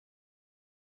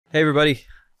Hey everybody,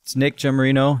 it's Nick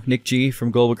Gemarino, Nick G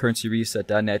from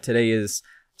globalcurrencyreset.net. Today is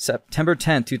September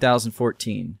 10th,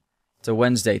 2014. It's a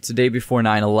Wednesday. It's the day before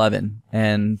 9/11,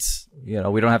 and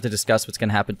we don't have to discuss what's going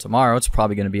to happen tomorrow. It's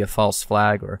probably going to be a false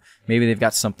flag, or maybe they've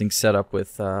got something set up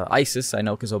with ISIS. I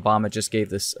know because Obama just gave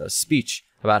this speech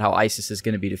about how ISIS is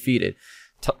going to be defeated.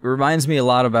 Reminds me a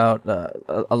lot about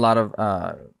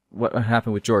what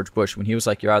happened with George Bush when he was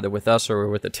like, "You're either with us or we're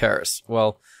with the terrorists."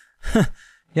 Well.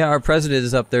 Yeah, our president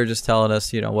is up there just telling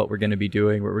us, what we're going to be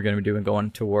doing,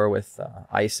 going to war with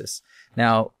ISIS.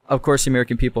 Now, of course, the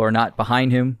American people are not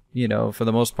behind him. For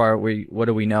the most part, what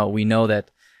do we know? We know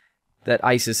that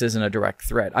ISIS isn't a direct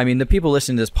threat. I mean, the people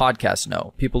listening to this podcast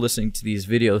know. People listening to these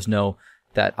videos know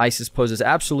that ISIS poses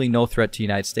absolutely no threat to the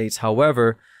United States.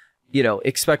 However,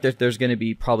 expect that there's going to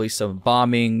be probably some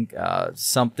bombing,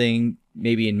 something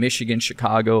maybe in Michigan,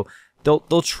 Chicago.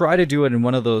 They'll try to do it in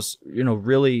one of those,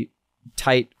 really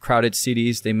tight, crowded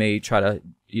cities. They may try to,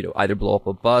 either blow up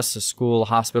a bus, a school, a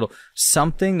hospital,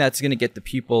 something that's going to get the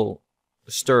people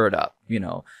stirred up.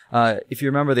 If you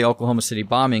remember the Oklahoma City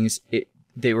bombings,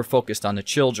 they were focused on the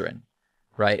children,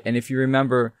 right? And if you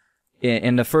remember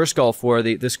in the first Gulf War,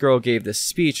 this girl gave this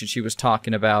speech and she was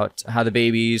talking about how the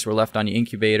babies were left on the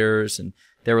incubators and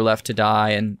they were left to die,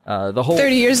 and the whole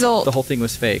 30 years old. The whole thing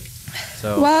was fake.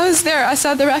 So while I was there, I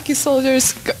saw the Iraqi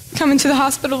soldiers come into the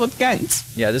hospital with guns.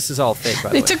 Yeah, this is all fake, by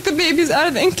the way. They took the babies out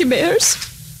of the incubators.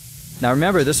 Now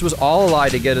remember, this was all a lie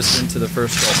to get us into the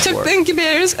first Gulf War. Took the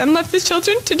incubators and left the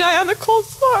children to die on the cold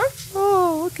floor.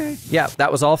 Oh, okay. Yeah,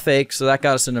 that was all fake, so that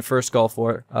got us in the first Gulf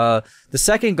War. The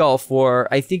second Gulf War,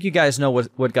 I think you guys know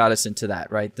what got us into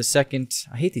that, right?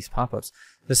 I hate these pop-ups.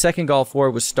 The second Gulf War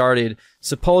was started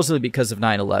supposedly because of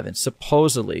 9/11,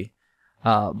 supposedly,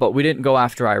 but we didn't go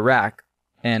after Iraq,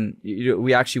 and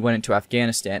we actually went into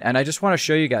Afghanistan. And I just want to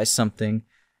show you guys something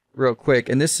real quick,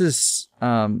 and this is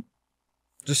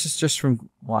just from,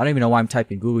 well, I don't even know why I'm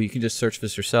typing Google. You can just search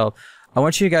this yourself. I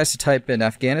want you guys to type in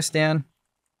Afghanistan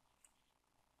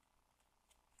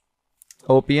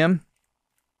opium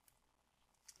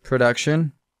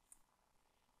production.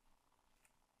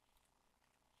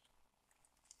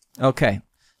 Okay,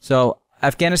 so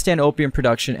Afghanistan opium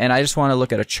production, and I just want to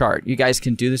look at a chart. You guys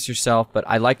can do this yourself, but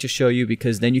I like to show you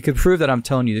because then you can prove that I'm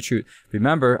telling you the truth.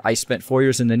 Remember, I spent 4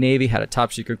 years in the Navy, had a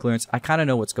top secret clearance. I kind of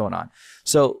know what's going on.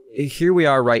 So here we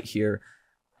are right here.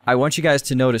 I want you guys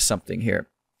to notice something here.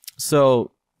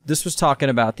 So this was talking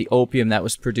about the opium that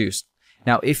was produced.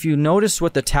 Now, if you notice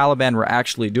what the Taliban were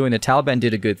actually doing, the Taliban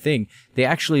did a good thing. They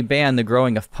actually banned the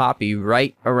growing of poppy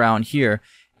right around here.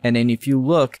 And then if you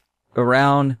look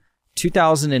around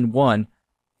 2001,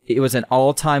 it was an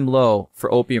all-time low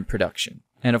for opium production.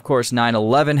 And of course,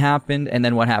 9/11 happened, and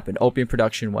then what happened? Opium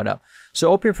production went up.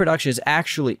 So opium production is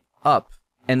actually up.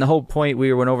 And the whole point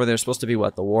we went over there is supposed to be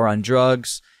what? The war on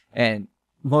drugs. And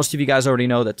most of you guys already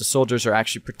know that the soldiers are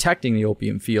actually protecting the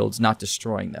opium fields, not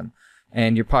destroying them.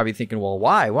 And you're probably thinking, well,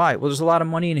 why? Well, there's a lot of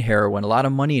money in heroin, a lot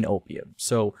of money in opium.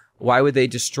 So why would they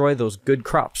destroy those good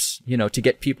crops, to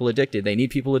get people addicted? They need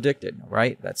people addicted,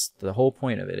 right? That's the whole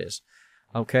point of it is.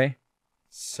 Okay?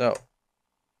 So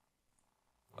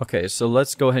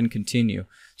let's go ahead and continue.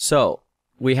 So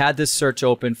we had this search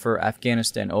open for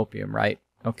Afghanistan opium, right?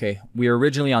 Okay, we were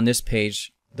originally on this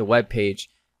page, the web page,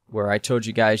 where I told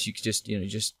you guys you could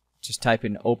just type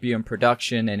in opium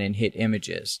production and then hit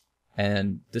images.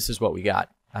 And this is what we got.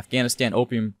 Afghanistan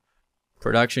opium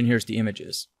production, here's the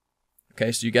images.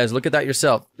 Okay, so you guys look at that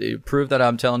yourself. You prove that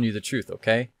I'm telling you the truth,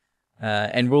 okay?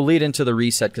 And we'll lead into the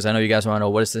reset because I know you guys want to know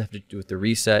what does this have to do with the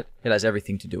reset. It has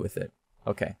everything to do with it.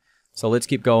 Okay, so let's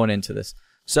keep going into this.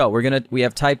 So we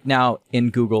have typed now in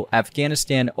Google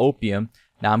Afghanistan opium.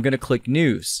 Now I'm going to click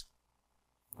news.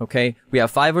 Okay, we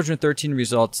have 513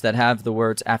 results that have the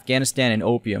words Afghanistan and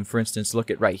opium. For instance, look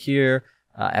at right here,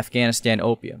 Afghanistan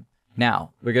opium.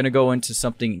 Now we're going to go into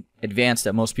something advanced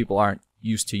that most people aren't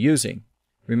used to using.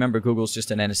 Remember, Google's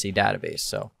just an NSA database,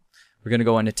 so we're going to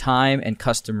go into time and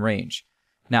custom range.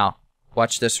 Now,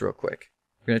 watch this real quick.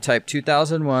 We're going to type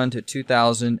 2001 to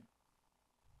 2001.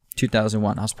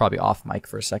 I was probably off mic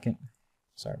for a second.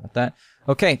 Sorry about that.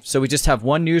 Okay, so we just have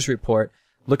one news report.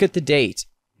 Look at the date,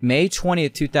 May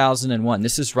 20th, 2001.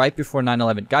 This is right before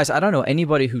 9/11. Guys, I don't know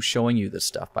anybody who's showing you this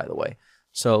stuff, by the way.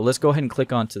 So let's go ahead and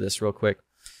click onto this real quick.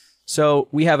 So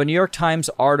we have a New York Times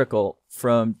article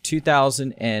from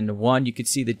 2001. You can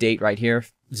see the date right here,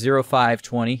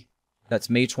 05/20. That's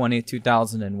May 20th,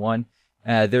 2001.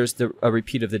 There's a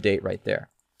repeat of the date right there.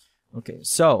 Okay,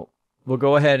 so we'll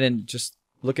go ahead and just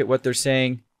look at what they're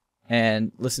saying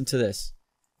and listen to this.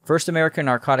 First American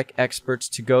narcotic experts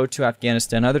to go to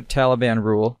Afghanistan. Another Taliban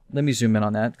rule. Let me zoom in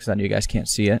on that because I know you guys can't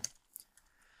see it.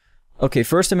 Okay,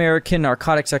 first American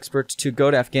narcotics experts to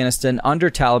go to Afghanistan under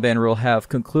Taliban rule have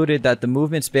concluded that the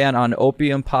movement's ban on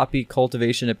opium poppy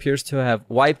cultivation appears to have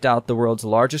wiped out the world's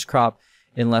largest crop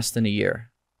in less than a year.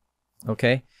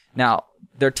 Okay? Now,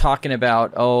 they're talking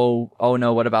about, oh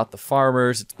no, what about the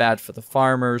farmers? It's bad for the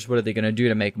farmers. What are they going to do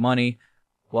to make money?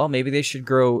 Well, maybe they should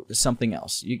grow something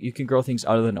else. You can grow things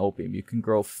other than opium. You can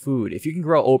grow food. If you can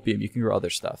grow opium, you can grow other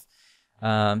stuff.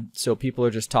 So people are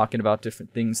just talking about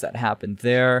different things that happened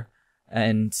there.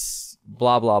 And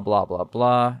blah, blah, blah, blah,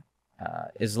 blah.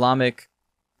 Islamic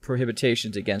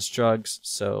prohibitions against drugs.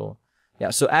 So, yeah.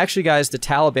 So actually, guys, the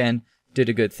Taliban did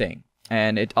a good thing.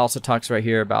 And it also talks right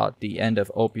here about the end of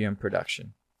opium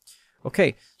production.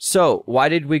 Okay, so why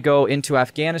did we go into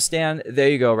Afghanistan? There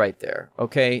you go right there.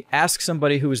 Okay, ask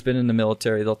somebody who has been in the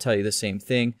military. They'll tell you the same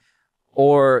thing.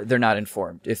 Or they're not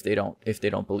informed if they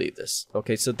don't believe this.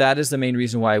 Okay, so that is the main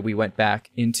reason why we went back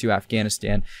into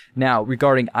Afghanistan. Now,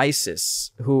 regarding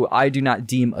ISIS, who I do not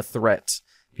deem a threat,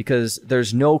 because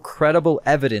there's no credible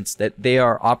evidence that they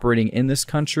are operating in this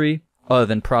country, other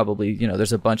than probably,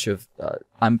 there's a bunch of,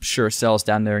 I'm sure, cells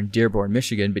down there in Dearborn,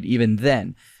 Michigan, but even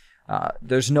then,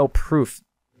 there's no proof.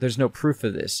 There's no proof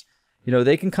of this.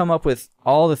 They can come up with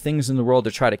all the things in the world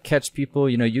to try to catch people.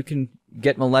 You can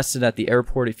get molested at the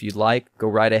airport if you'd like. Go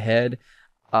right ahead.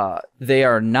 They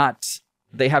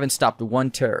haven't stopped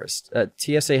one terrorist.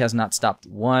 TSA has not stopped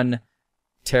one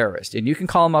terrorist. And you can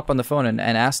call them up on the phone and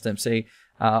ask them, say,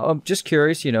 I'm just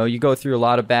curious, you go through a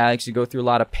lot of bags, you go through a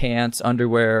lot of pants,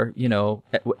 underwear,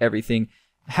 everything.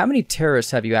 How many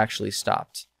terrorists have you actually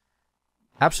stopped?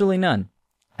 Absolutely none.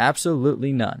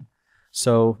 Absolutely none.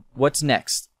 So what's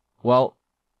next? Well,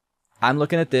 I'm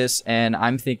looking at this and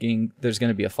I'm thinking there's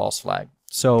going to be a false flag.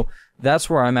 So that's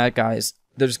where I'm at, guys.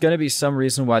 There's going to be some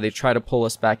reason why they try to pull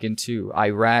us back into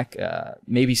Iraq,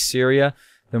 maybe Syria.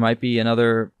 There might be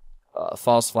another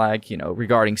false flag,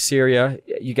 regarding Syria.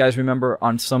 You guys remember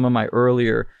on some of my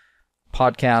earlier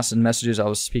podcasts and messages, I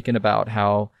was speaking about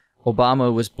how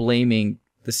Obama was blaming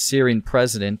the Syrian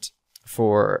president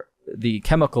for the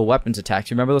chemical weapons attacks.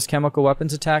 You remember those chemical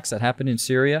weapons attacks that happened in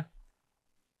Syria?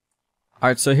 All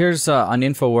right, so here's on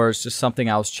InfoWars, just something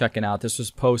I was checking out. This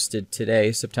was posted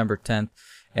today, September 10th.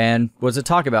 And what does it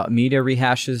talk about? Media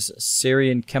rehashes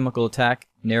Syrian chemical attack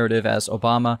narrative as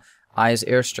Obama eyes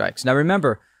airstrikes. Now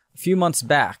remember, a few months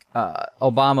back,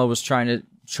 Obama was trying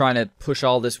to push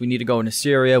all this. We need to go into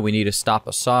Syria. We need to stop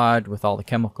Assad with all the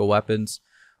chemical weapons.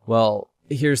 Well,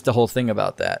 here's the whole thing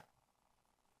about that.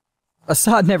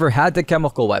 Assad never had the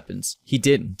chemical weapons. He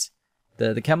didn't.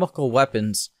 The chemical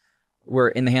weapons were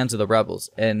in the hands of the rebels.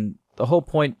 And the whole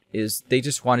point is they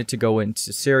just wanted to go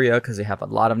into Syria because they have a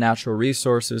lot of natural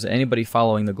resources. Anybody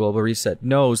following the global reset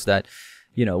knows that,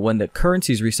 when the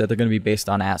currencies reset, they're going to be based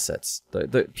on assets.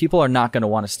 The people are not going to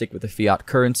want to stick with the fiat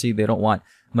currency. They don't want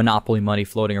monopoly money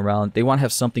floating around. They want to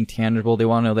have something tangible. They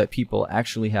want to know that people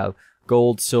actually have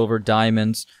gold, silver,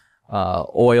 diamonds,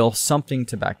 oil, something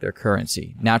to back their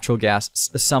currency. Natural gas,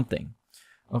 something.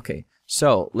 Okay.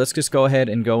 So let's just go ahead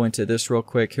and go into this real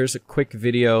quick. Here's a quick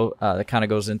video that kind of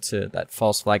goes into that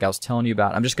false flag I was telling you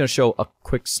about. I'm just going to show a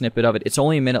quick snippet of it. It's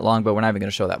only a minute long, but we're not even going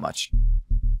to show that much.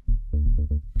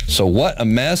 So what a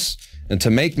mess. And to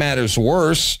make matters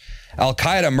worse,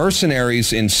 Al-Qaeda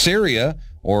mercenaries in Syria,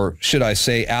 or should I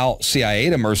say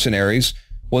al-Qaeda mercenaries,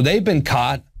 well, they've been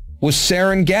caught with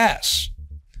sarin gas.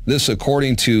 This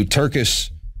according to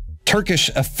Turkish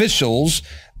officials.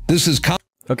 This is...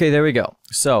 Okay, there we go.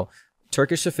 So...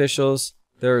 Turkish officials,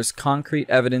 there is concrete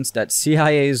evidence that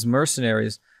CIA's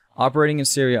mercenaries operating in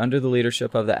Syria under the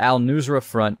leadership of the Al-Nusra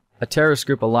Front, a terrorist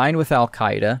group aligned with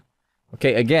Al-Qaeda.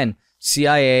 Okay, again,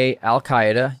 CIA,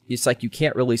 Al-Qaeda, it's like you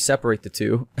can't really separate the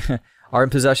two, are in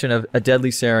possession of a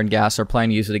deadly sarin gas or plan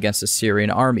to use it against the Syrian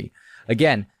army.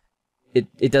 Again,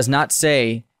 it does not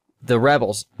say the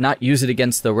rebels, not use it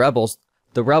against the rebels.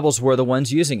 The rebels were the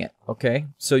ones using it, okay?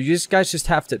 So you guys just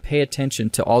have to pay attention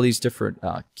to all these different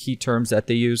key terms that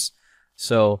they use.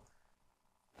 So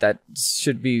that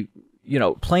should be,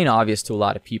 plain obvious to a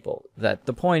lot of people. That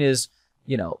the point is,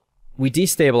 we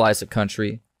destabilize a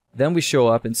country, then we show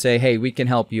up and say, hey, we can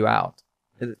help you out.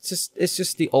 It's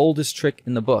just the oldest trick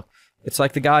in the book. It's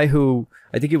like the guy who,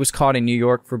 I think he was caught in New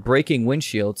York for breaking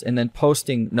windshields and then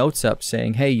posting notes up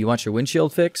saying, hey, you want your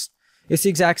windshield fixed? It's the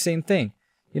exact same thing.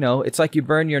 It's like you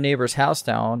burn your neighbor's house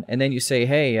down and then you say,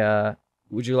 hey,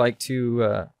 would you like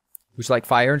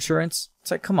fire insurance?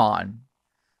 It's like, come on,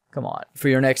 for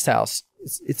your next house.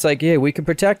 It's like, yeah, we can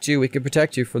protect you. We can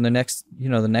protect you from the next,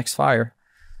 the next fire.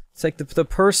 It's like the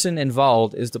person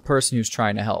involved is the person who's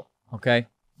trying to help. Okay.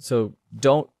 So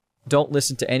don't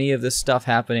listen to any of this stuff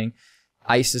happening.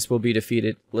 ISIS will be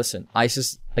defeated. Listen,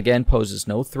 ISIS, again, poses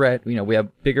no threat. You know, we have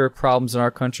bigger problems in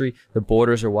our country. The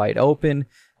borders are wide open.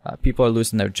 People are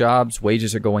losing their jobs.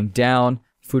 Wages are going down.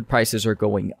 Food prices are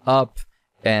going up.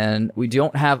 And we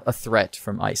don't have a threat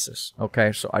from ISIS.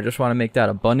 Okay, so I just want to make that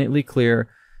abundantly clear.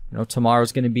 You know,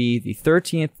 tomorrow's going to be the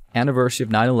 13th anniversary of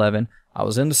 9/11. I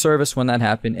was in the service when that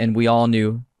happened, and we all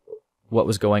knew what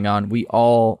was going on. We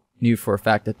all knew for a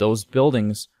fact that those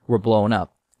buildings were blown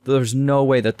up. There's no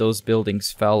way that those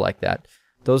buildings fell like that.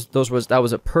 That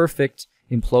was a perfect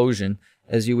implosion,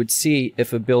 as you would see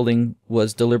if a building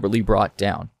was deliberately brought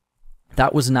down.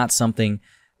 That was not something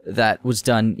that was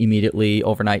done immediately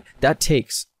overnight. That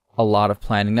takes a lot of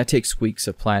planning. That takes weeks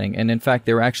of planning. And in fact,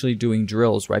 they were actually doing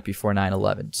drills right before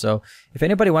 9/11. So if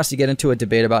anybody wants to get into a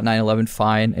debate about 9/11,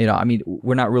 fine. You know, I mean,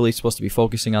 we're not really supposed to be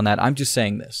focusing on that. I'm just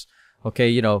saying this. Okay,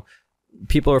 you know,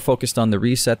 people are focused on the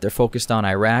reset. They're focused on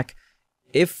Iraq.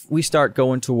 If we start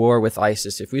going to war with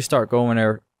ISIS, if we start going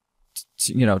there,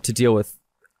 to deal with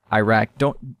Iraq,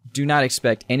 do not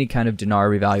expect any kind of dinar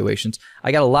revaluations.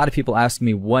 I got a lot of people asking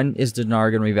me, when is dinar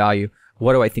going to revalue?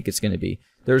 What do I think it's going to be?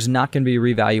 There's not going to be a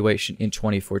revaluation in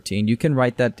 2014. You can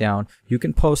write that down. You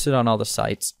can post it on all the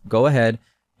sites. Go ahead.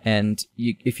 And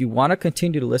if you want to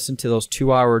continue to listen to those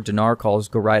 2-hour dinar calls,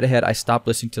 go right ahead. I stopped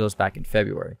listening to those back in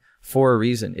February for a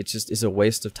reason. It just is a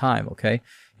waste of time, okay?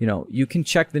 You know, you can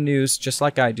check the news just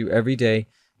like I do every day.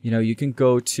 You know, you can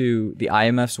go to the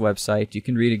IMF's website. You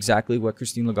can read exactly what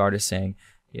Christine Lagarde is saying.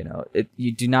 You know,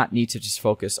 you do not need to just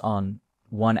focus on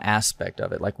one aspect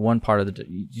of it, like one part of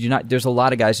there's a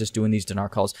lot of guys just doing these dinar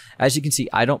calls. As you can see,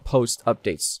 I don't post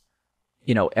updates,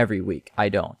 every week. I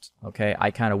don't. Okay. I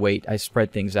kind of wait. I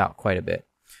spread things out quite a bit.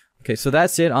 Okay. So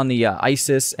that's it on the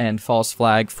ISIS and false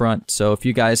flag front. So if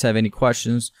you guys have any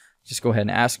questions, just go ahead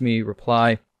and ask me,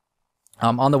 reply.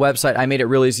 On the website, I made it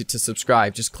real easy to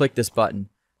subscribe. Just click this button.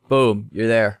 Boom. You're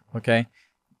there. Okay.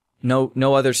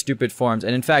 No other stupid forms.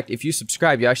 And in fact, if you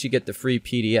subscribe, you actually get the free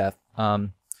PDF.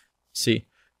 See,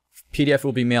 PDF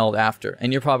will be mailed after.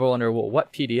 And you're probably wondering, well,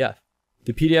 what PDF?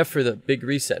 The PDF for the Big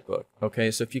Reset book.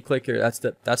 Okay, so if you click here, that's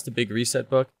the Big Reset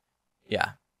book.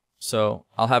 Yeah. So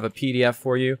I'll have a PDF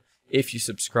for you if you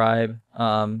subscribe.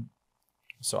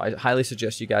 So I highly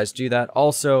suggest you guys do that.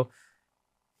 Also,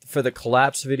 for the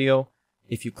collapse video,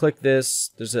 if you click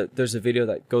this, there's a video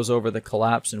that goes over the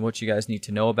collapse and what you guys need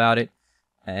to know about it.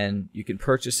 And you can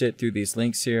purchase it through these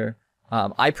links here.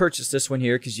 I purchased this one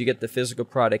here because you get the physical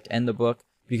product and the book,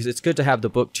 because it's good to have the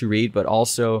book to read, but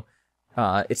also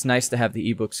it's nice to have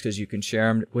the ebooks because you can share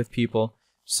them with people.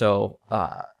 So,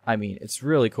 I mean, it's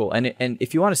really cool. And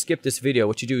if you want to skip this video,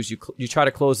 what you do is you try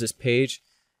to close this page,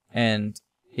 and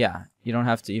yeah, you don't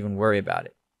have to even worry about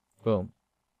it. Boom.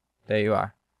 There you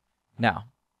are. Now,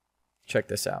 check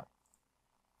this out.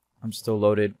 I'm still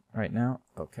loaded right now.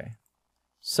 Okay.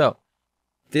 So,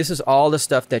 this is all the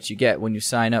stuff that you get when you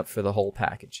sign up for the whole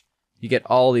package. You get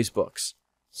all these books.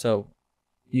 So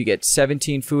you get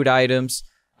 17 food items,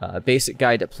 basic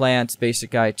guide to plants, basic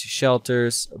guide to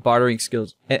shelters, bartering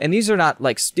skills. And these are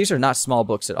not small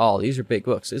books at all. These are big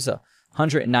books. This is a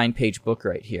 109-page book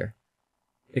right here.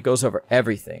 It goes over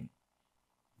everything.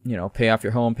 Pay off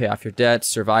your home, pay off your debts,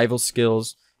 survival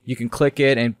skills. You can click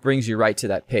it and it brings you right to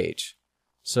that page.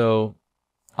 So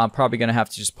I'm probably going to have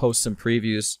to just post some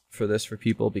previews for this for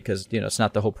people because, it's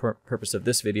not the whole purpose of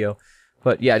this video.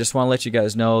 But yeah, I just want to let you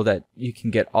guys know that you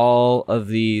can get all of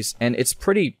these. And it's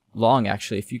pretty long,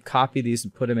 actually. If you copy these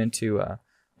and put them into, let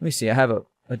me see, I have a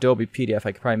Adobe PDF.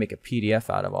 I could probably make a PDF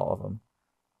out of all of them.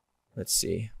 Let's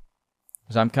see.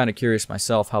 Because I'm kind of curious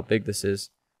myself how big this is.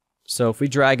 So if we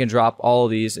drag and drop all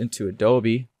of these into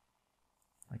Adobe,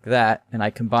 like that, and I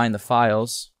combine the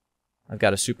files, I've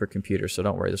got a supercomputer, so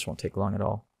don't worry, this won't take long at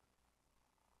all.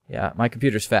 Yeah, my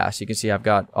computer's fast. You can see I've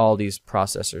got all these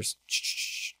processors.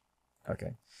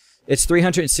 Okay. It's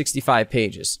 365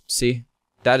 pages. See?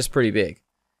 That is pretty big.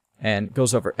 And it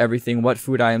goes over everything, what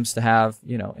food items to have,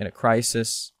 in a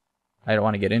crisis. I don't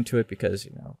want to get into it because,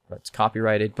 it's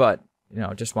copyrighted, but,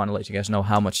 just want to let you guys know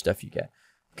how much stuff you get.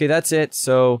 Okay, that's it.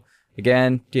 So,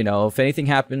 again, if anything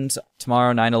happens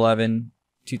tomorrow, 9/11,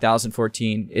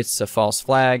 2014, it's a false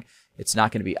flag. It's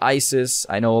not going to be ISIS.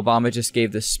 I know Obama just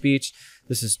gave this speech.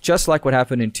 This is just like what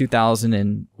happened in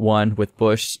 2001 with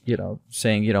Bush,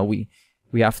 saying,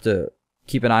 we have to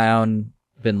keep an eye on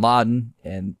bin Laden,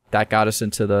 and that got us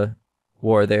into the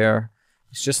war there.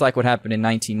 It's just like what happened in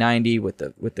 1990 with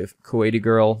the Kuwaiti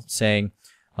girl saying,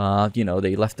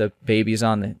 they left the babies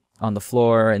on the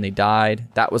floor and they died.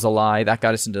 That was a lie. That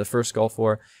got us into the first Gulf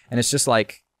War. And it's just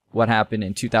like what happened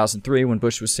in 2003 when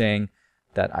Bush was saying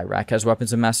that Iraq has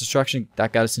weapons of mass destruction.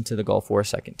 That got us into the Gulf War a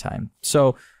second time.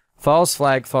 So False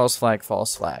flag, false flag,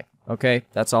 false flag. Okay,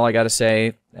 that's all I got to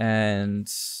say.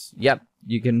 And yep,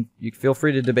 you feel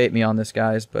free to debate me on this,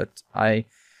 guys, but I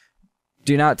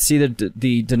do not see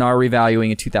the dinar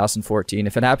revaluing in 2014.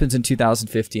 If it happens in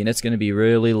 2015, it's going to be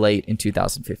really late in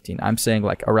 2015. I'm saying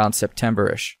like around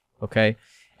September-ish, okay?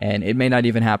 And it may not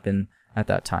even happen at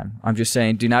that time. I'm just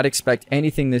saying do not expect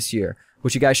anything this year.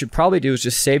 What you guys should probably do is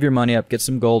just save your money up, get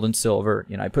some gold and silver.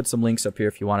 You know, I put some links up here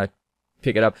if you want to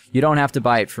pick it up. You don't have to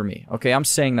buy it from me, okay? I'm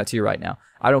saying that to you right now.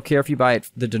 I don't care if you buy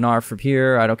the dinar from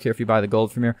here. I don't care if you buy the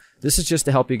gold from here. This is just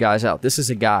to help you guys out. This is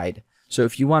a guide. So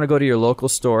if you want to go to your local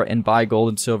store and buy gold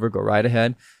and silver, go right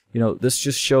ahead. You know, this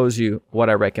just shows you what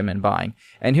I recommend buying.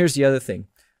 And here's the other thing.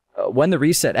 When the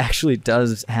reset actually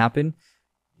does happen,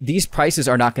 these prices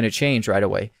are not going to change right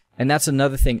away. And that's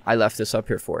another thing I left this up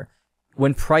here for.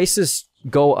 When prices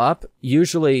go up,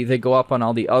 usually they go up on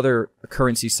all the other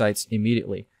currency sites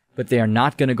immediately. But they are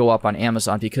not going to go up on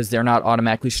Amazon because they're not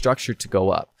automatically structured to go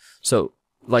up. So,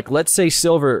 like, let's say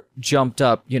silver jumped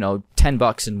up, you know,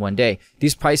 $10 in one day.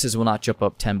 These prices will not jump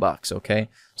up $10, okay?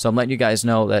 So I'm letting you guys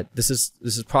know that this is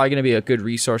probably going to be a good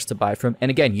resource to buy from. And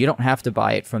again, you don't have to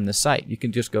buy it from the site. You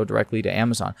can just go directly to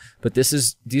Amazon. But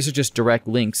these are just direct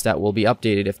links that will be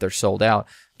updated if they're sold out,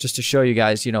 just to show you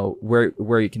guys, you know,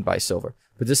 where you can buy silver.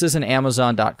 But this is an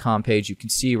Amazon.com page. You can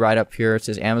see right up here, it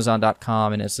says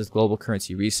Amazon.com and it says Global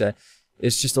Currency Reset.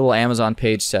 It's just a little Amazon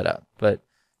page set up. But,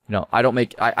 you know, I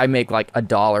make like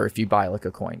 $1 if you buy like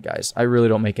a coin, guys. I really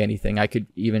don't make anything. I could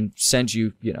even send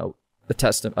you, you know,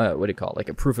 like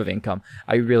a proof of income.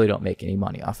 I really don't make any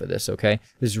money off of this, okay?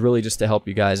 This is really just to help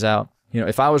you guys out. You know,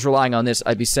 if I was relying on this,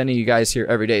 I'd be sending you guys here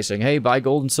every day saying, hey, buy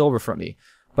gold and silver from me.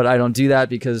 But I don't do that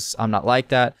because I'm not like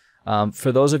that.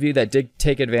 For those of you that did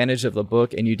take advantage of the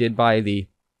book and you did buy the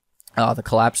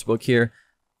collapse book here,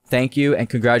 thank you and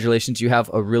congratulations. You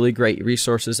have a really great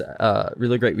resources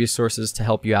to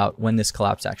help you out when this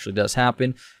collapse actually does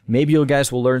happen. Maybe you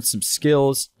guys will learn some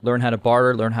skills, learn how to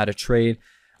barter, learn how to trade,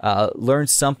 learn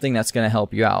something that's going to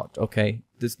help you out. Okay,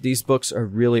 these books are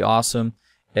really awesome.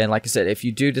 And like I said, if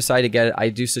you do decide to get it, I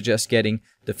do suggest getting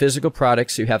the physical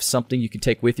product so you have something you can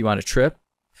take with you on a trip.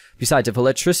 Besides, if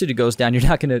electricity goes down, you're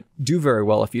not going to do very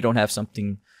well if you don't have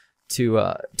something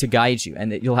to guide you,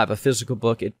 and that you'll have a physical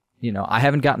book. You know, I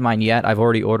haven't gotten mine yet. I've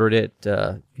already ordered it.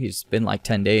 It's been like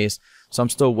 10 days, so I'm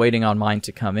still waiting on mine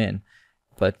to come in.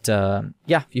 But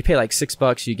yeah, you pay like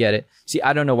 $6, you get it. See,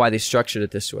 I don't know why they structured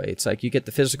it this way. It's like you get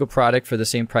the physical product for the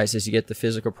same price as you get the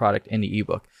physical product in the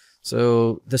ebook.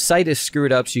 So the site is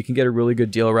screwed up, so you can get a really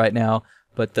good deal right now.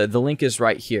 But the link is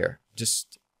right here.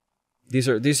 Just these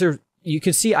are. You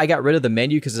can see I got rid of the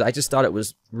menu because I just thought it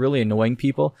was really annoying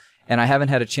people, and I haven't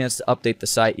had a chance to update the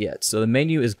site yet. So the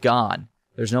menu is gone.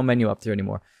 There's no menu up there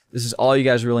anymore. This is all you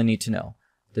guys really need to know.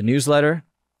 The newsletter,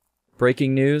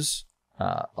 breaking news,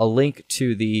 a link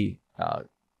to the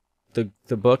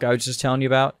book I was just telling you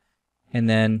about, and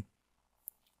then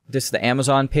this is the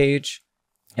Amazon page,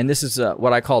 and this is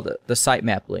what I call the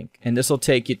sitemap link. And this will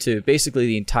take you to basically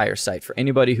the entire site. For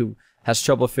anybody who has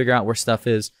trouble figuring out where stuff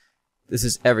is, this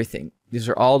is everything. These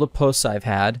are all the posts I've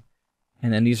had,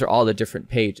 and then these are all the different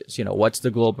pages. You know, what's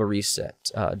the global reset,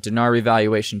 dinar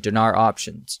revaluation, dinar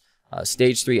options,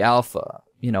 stage 3 alpha,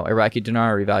 you know, Iraqi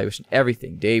dinar revaluation,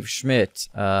 everything. Dave Schmidt,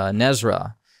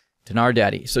 Nezra, Dinar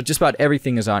Daddy. So just about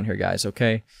everything is on here, guys,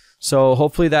 okay? So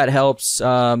hopefully that helps.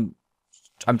 I'm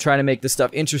trying to make this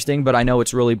stuff interesting, but I know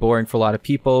it's really boring for a lot of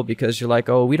people because you're like,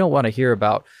 oh, we don't want to hear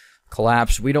about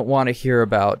collapse. We don't want to hear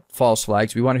about false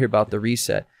flags. We want to hear about the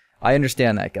reset. I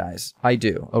understand that, guys. I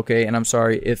do, okay? And I'm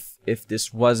sorry if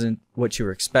this wasn't what you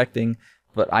were expecting,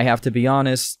 but I have to be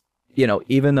honest, you know,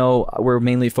 even though we're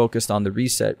mainly focused on the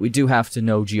reset, we do have to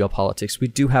know geopolitics. We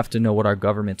do have to know what our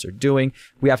governments are doing.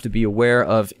 We have to be aware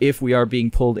of if we are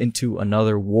being pulled into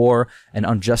another war, an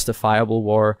unjustifiable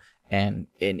war, and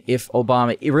if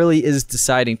Obama really is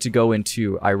deciding to go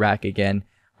into Iraq again.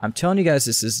 I'm telling you guys,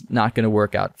 this is not going to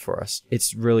work out for us.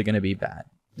 It's really going to be bad.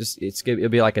 It'll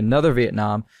be like another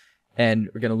Vietnam. And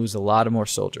we're going to lose a lot more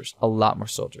soldiers,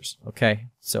 okay?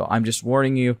 So I'm just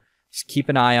warning you, just keep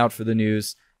an eye out for the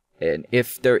news. And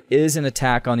if there is an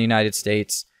attack on the United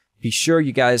States, be sure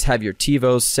you guys have your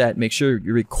TiVos set. Make sure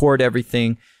you record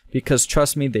everything because,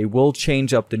 trust me, they will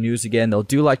change up the news again. They'll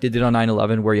do like they did on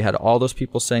 9/11 where you had all those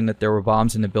people saying that there were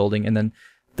bombs in the building, and then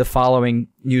the following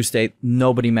news day,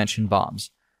 nobody mentioned bombs.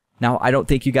 Now, I don't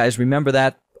think you guys remember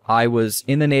that. I was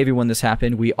in the Navy when this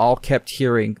happened. We all kept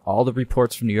hearing all the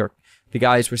reports from New York. The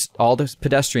guys were, all the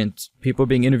pedestrians, people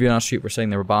being interviewed on the street were saying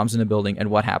there were bombs in the building, and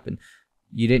what happened?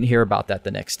 You didn't hear about that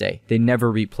the next day. They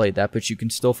never replayed that, but you can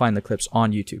still find the clips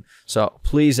on YouTube. So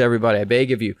please, everybody, I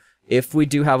beg of you, if we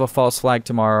do have a false flag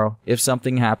tomorrow, if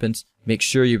something happens, make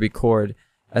sure you record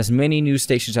as many news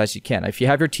stations as you can. If you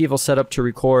have your TiVo set up to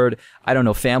record, I don't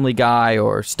know, Family Guy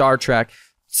or Star Trek,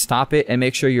 stop it and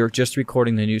make sure you're just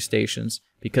recording the news stations,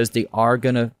 because they are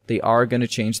gonna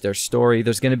change their story.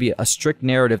 There's gonna be a strict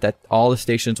narrative that all the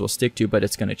stations will stick to, but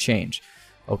it's gonna change.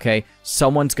 Okay,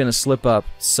 someone's gonna slip up.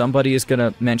 Somebody is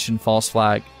gonna mention false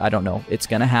flag. I don't know. It's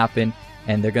gonna happen,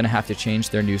 and they're gonna have to change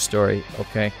their news story.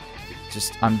 Okay,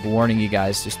 I'm warning you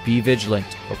guys. Just be vigilant.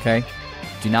 Okay.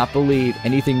 Do not believe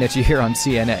anything that you hear on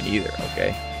CNN either,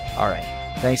 okay? All right.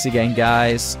 Thanks again,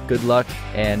 guys. Good luck,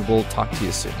 and we'll talk to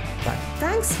you soon. Bye.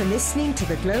 Thanks for listening to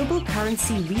the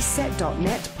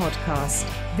GlobalCurrencyReset.net podcast.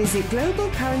 Visit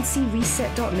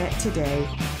GlobalCurrencyReset.net today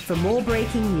for more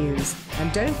breaking news.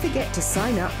 And don't forget to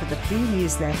sign up for the free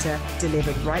newsletter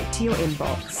delivered right to your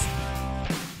inbox.